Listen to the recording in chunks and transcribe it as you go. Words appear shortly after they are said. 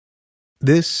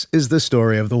This is the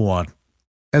story of the one.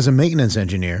 As a maintenance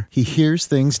engineer, he hears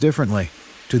things differently.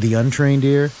 To the untrained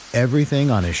ear,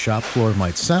 everything on his shop floor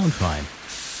might sound fine,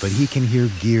 but he can hear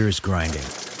gears grinding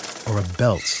or a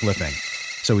belt slipping.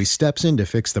 So he steps in to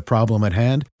fix the problem at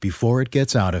hand before it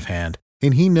gets out of hand.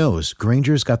 And he knows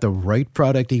Grainger's got the right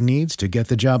product he needs to get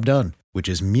the job done, which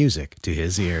is music to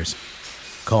his ears.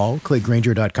 Call, click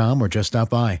Grainger.com, or just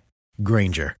stop by.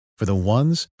 Grainger, for the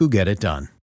ones who get it done.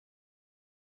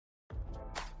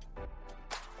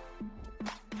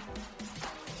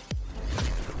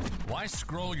 Why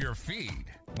scroll your feed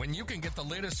when you can get the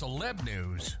latest celeb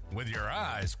news with your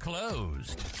eyes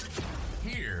closed?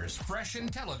 Here's fresh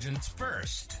intelligence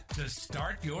first to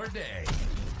start your day.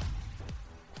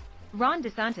 Ron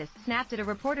DeSantis snapped at a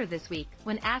reporter this week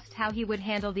when asked how he would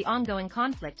handle the ongoing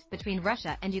conflict between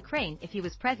Russia and Ukraine if he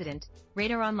was president,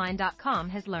 RadarOnline.com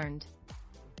has learned.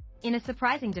 In a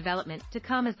surprising development to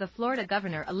come as the Florida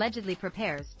governor allegedly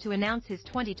prepares to announce his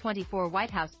 2024 White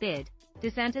House bid,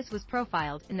 DeSantis was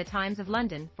profiled in the Times of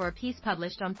London for a piece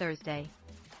published on Thursday.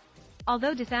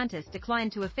 Although DeSantis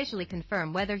declined to officially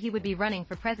confirm whether he would be running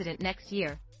for president next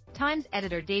year, Times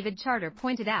editor David Charter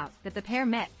pointed out that the pair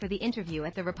met for the interview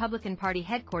at the Republican Party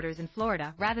headquarters in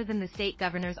Florida rather than the state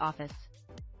governor's office.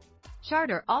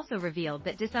 Charter also revealed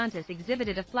that DeSantis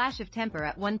exhibited a flash of temper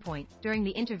at one point during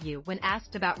the interview when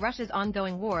asked about Russia's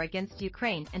ongoing war against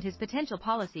Ukraine and his potential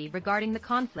policy regarding the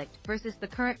conflict versus the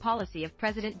current policy of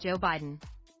President Joe Biden.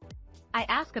 I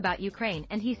ask about Ukraine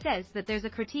and he says that there's a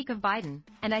critique of Biden,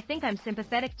 and I think I'm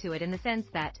sympathetic to it in the sense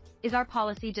that, is our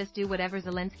policy just do whatever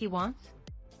Zelensky wants?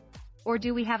 Or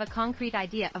do we have a concrete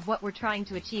idea of what we're trying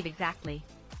to achieve exactly?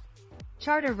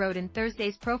 Charter wrote in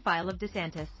Thursday's profile of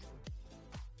DeSantis.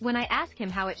 When I ask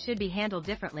him how it should be handled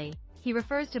differently, he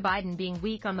refers to Biden being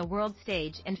weak on the world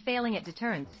stage and failing at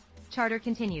deterrence, Charter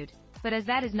continued. But as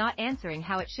that is not answering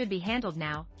how it should be handled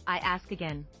now, I ask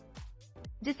again.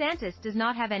 DeSantis does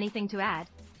not have anything to add.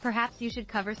 Perhaps you should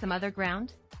cover some other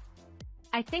ground?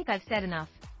 I think I've said enough.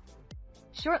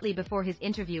 Shortly before his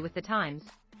interview with the Times,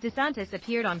 DeSantis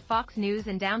appeared on Fox News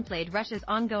and downplayed Russia's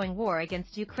ongoing war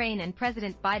against Ukraine and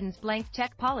President Biden's blank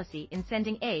check policy in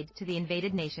sending aid to the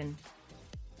invaded nation.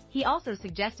 He also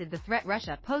suggested the threat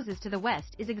Russia poses to the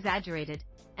West is exaggerated,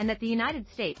 and that the United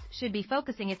States should be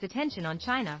focusing its attention on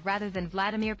China rather than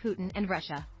Vladimir Putin and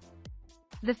Russia.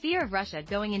 The fear of Russia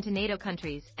going into NATO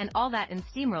countries and all that and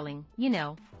steamrolling,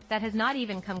 that has not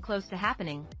even come close to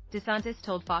happening, DeSantis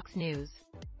told Fox News.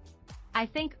 I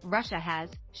think Russia has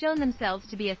shown themselves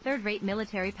to be a third-rate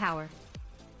military power.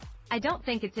 I don't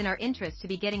think it's in our interest to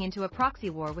be getting into a proxy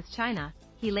war with China,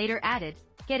 he later added,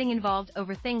 getting involved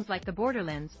over things like the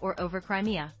borderlands or over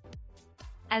Crimea.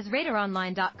 As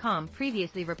RadarOnline.com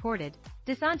previously reported,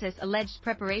 DeSantis' alleged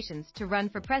preparations to run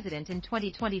for president in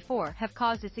 2024 have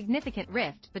caused a significant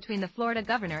rift between the Florida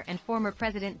governor and former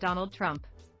President Donald Trump.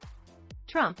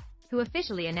 Trump, who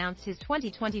officially announced his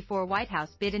 2024 White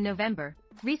House bid in November,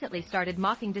 recently started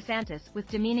mocking DeSantis with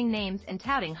demeaning names and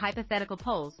touting hypothetical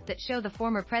polls that show the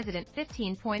former president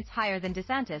 15 points higher than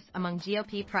DeSantis among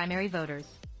GOP primary voters.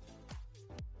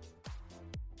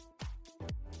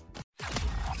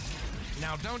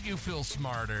 Now don't you feel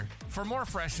smarter? For more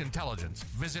fresh intelligence,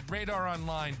 visit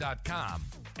RadarOnline.com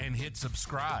and hit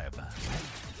subscribe.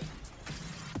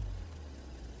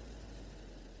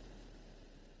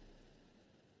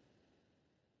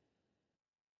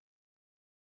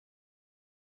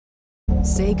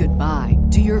 Say goodbye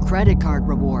to your credit card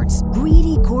rewards.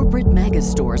 Greedy corporate mega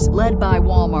stores, led by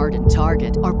Walmart and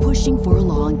Target, are pushing for a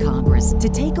law in Congress to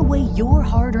take away your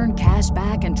hard-earned cash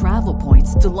back and travel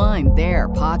points to line their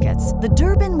pockets. The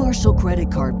Durbin-Marshall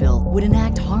credit card bill would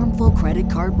enact harmful credit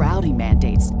card routing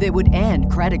mandates that would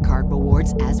end credit card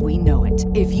rewards as we know it.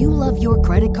 If you love your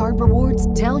credit card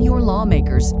rewards, tell your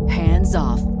lawmakers, hands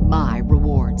off my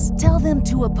rewards. Tell them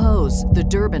to oppose the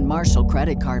Durbin-Marshall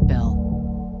credit card bill.